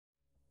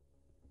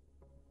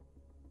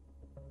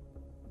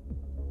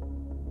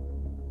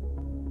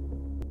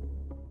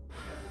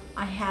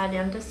I had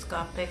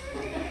endoscopic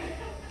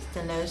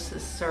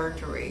stenosis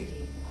surgery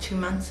 2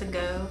 months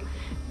ago,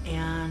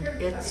 and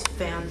it's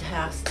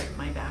fantastic,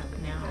 my back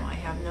now. I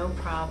have no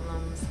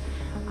problems.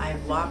 I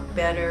walk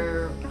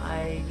better.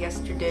 I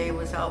yesterday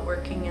was out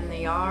working in the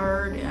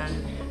yard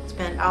and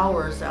spent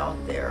hours out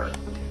there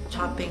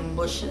chopping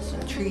bushes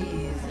and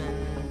trees,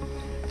 and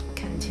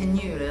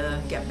continue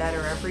to get better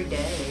every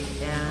day.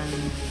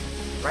 And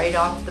right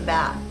off the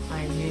bat,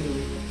 I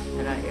knew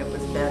that it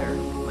was better.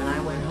 When I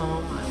went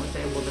home, I was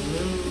able to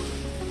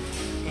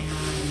move,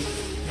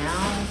 and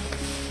now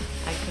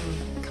I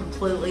can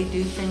completely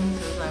do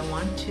things as I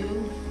want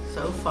to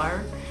so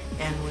far,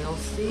 and we'll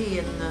see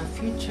in the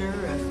future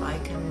if I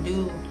can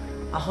do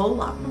a whole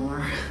lot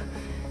more,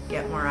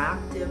 get more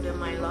active in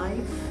my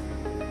life.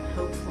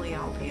 Hopefully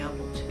I'll be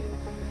able to.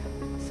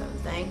 So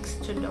thanks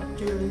to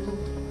Dr. Lou,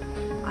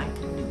 I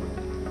can do